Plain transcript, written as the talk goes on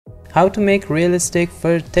How to make realistic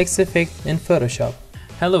fur text effect in Photoshop.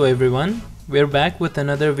 Hello everyone, we're back with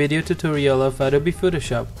another video tutorial of Adobe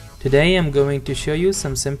Photoshop. Today I'm going to show you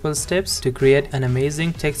some simple steps to create an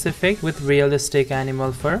amazing text effect with realistic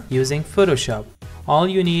animal fur using Photoshop. All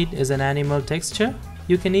you need is an animal texture.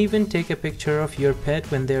 You can even take a picture of your pet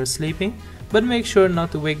when they're sleeping, but make sure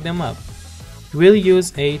not to wake them up. We'll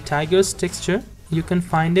use a tiger's texture. You can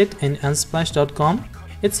find it in unsplash.com.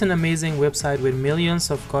 It's an amazing website with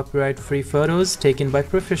millions of copyright-free photos taken by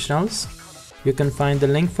professionals. You can find the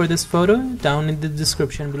link for this photo down in the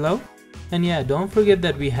description below. And yeah, don't forget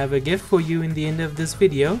that we have a gift for you in the end of this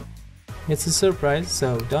video. It's a surprise,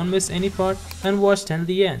 so don't miss any part and watch till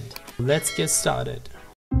the end. Let's get started.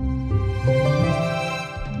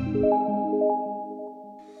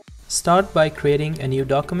 Start by creating a new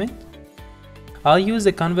document. I'll use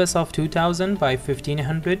a canvas of 2000 by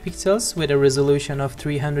 1500 pixels with a resolution of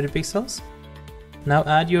 300 pixels. Now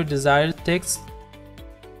add your desired text.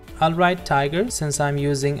 I'll write tiger since I'm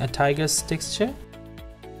using a tiger's texture.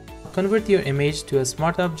 Convert your image to a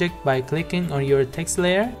smart object by clicking on your text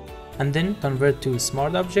layer and then convert to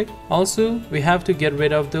smart object. Also, we have to get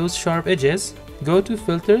rid of those sharp edges. Go to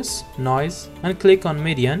filters, noise and click on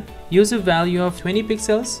median. Use a value of 20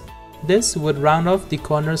 pixels. This would round off the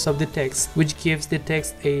corners of the text, which gives the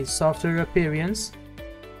text a softer appearance.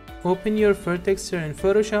 Open your fur texture in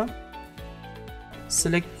Photoshop.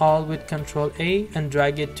 Select all with Ctrl A and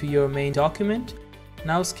drag it to your main document.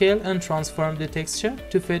 Now scale and transform the texture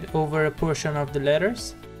to fit over a portion of the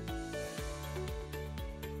letters.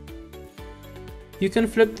 You can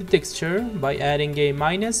flip the texture by adding a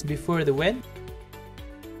minus before the wet.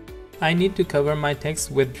 I need to cover my text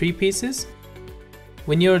with 3 pieces.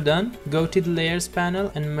 When you're done, go to the layers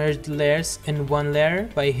panel and merge the layers in one layer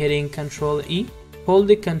by hitting Ctrl E. Hold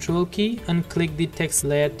the Ctrl key and click the text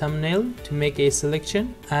layer thumbnail to make a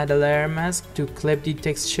selection. Add a layer mask to clip the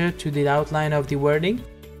texture to the outline of the wording.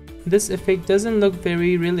 This effect doesn't look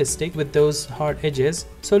very realistic with those hard edges,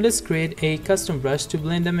 so let's create a custom brush to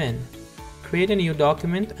blend them in. Create a new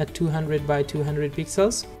document at 200 by 200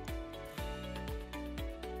 pixels.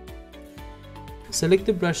 Select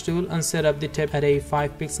the brush tool and set up the tip at a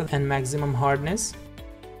 5 pixel and maximum hardness.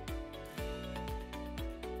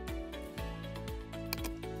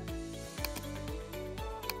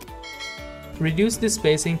 Reduce the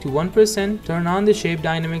spacing to 1%, turn on the shape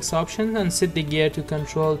dynamics option and set the gear to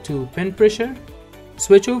control to pin pressure.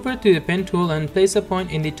 Switch over to the pen tool and place a point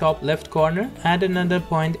in the top left corner. Add another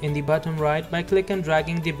point in the bottom right by click and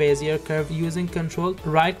dragging the Bezier curve using Ctrl.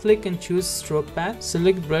 Right click and choose stroke path.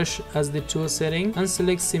 Select brush as the tool setting and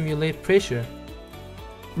select simulate pressure.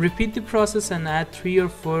 Repeat the process and add 3 or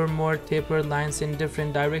 4 more tapered lines in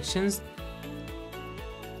different directions.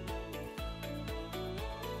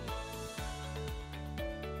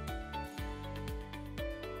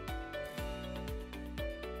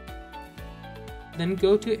 Then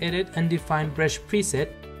go to edit and define brush preset.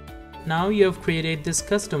 Now you have created this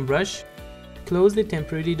custom brush. Close the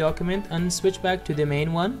temporary document and switch back to the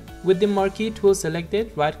main one. With the marquee tool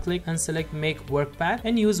selected, right click and select make work path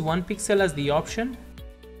and use 1 pixel as the option.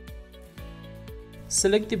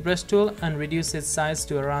 Select the brush tool and reduce its size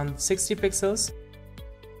to around 60 pixels.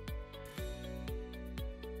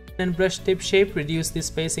 In brush tip shape, reduce the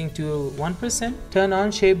spacing to 1%. Turn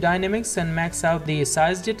on shape dynamics and max out the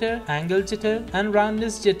size jitter, angle jitter and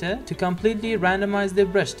roundness jitter to completely randomize the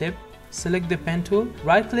brush tip. Select the pen tool,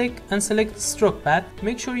 right click and select stroke path.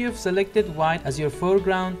 Make sure you've selected white as your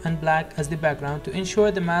foreground and black as the background to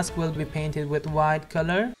ensure the mask will be painted with white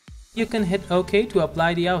color. You can hit OK to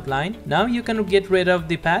apply the outline. Now you can get rid of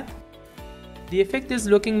the path. The effect is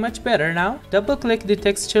looking much better now. Double click the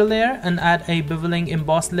texture layer and add a beveling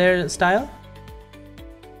embossed layer style.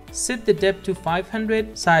 Set the depth to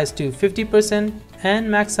 500, size to 50% and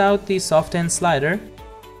max out the soften slider.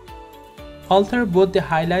 Alter both the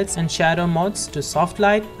highlights and shadow modes to soft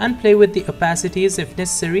light and play with the opacities if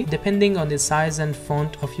necessary depending on the size and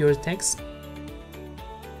font of your text.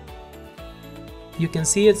 You can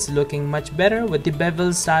see it's looking much better with the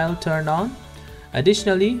bevel style turned on.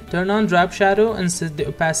 Additionally, turn on drop shadow and set the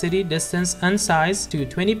opacity, distance and size to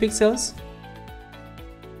 20 pixels.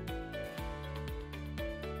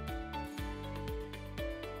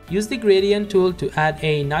 Use the gradient tool to add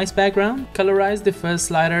a nice background. Colorize the first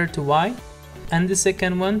slider to white and the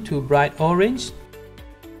second one to bright orange.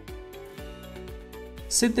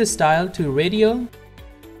 Set the style to radial.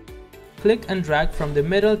 Click and drag from the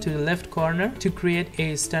middle to the left corner to create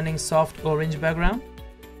a stunning soft orange background.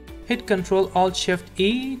 Hit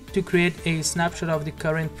Ctrl-Alt-Shift-E to create a snapshot of the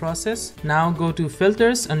current process. Now go to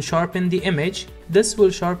Filters and sharpen the image. This will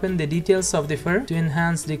sharpen the details of the fur to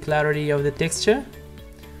enhance the clarity of the texture.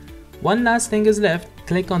 One last thing is left.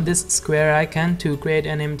 Click on this square icon to create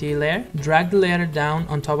an empty layer. Drag the layer down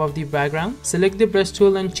on top of the background. Select the brush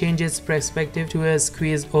tool and change its perspective to a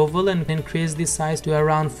squeezed oval and increase the size to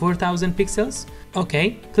around 4000 pixels.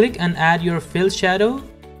 Okay, click and add your fill shadow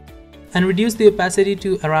and reduce the opacity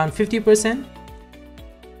to around 50%.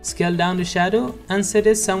 Scale down the shadow and set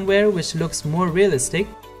it somewhere which looks more realistic.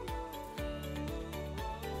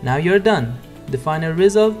 Now you're done. The final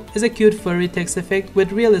result is a cute furry text effect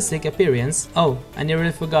with realistic appearance. Oh, I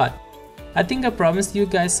nearly forgot. I think I promised you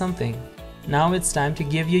guys something. Now it's time to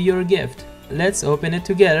give you your gift. Let's open it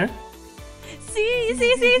together.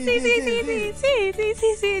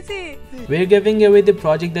 We're giving away the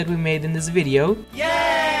project that we made in this video.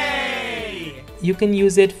 Yay! You can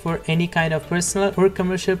use it for any kind of personal or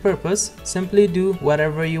commercial purpose. Simply do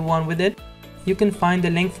whatever you want with it. You can find the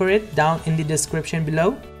link for it down in the description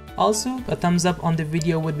below. Also, a thumbs up on the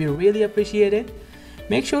video would be really appreciated.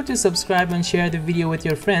 Make sure to subscribe and share the video with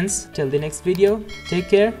your friends. Till the next video, take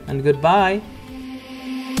care and goodbye.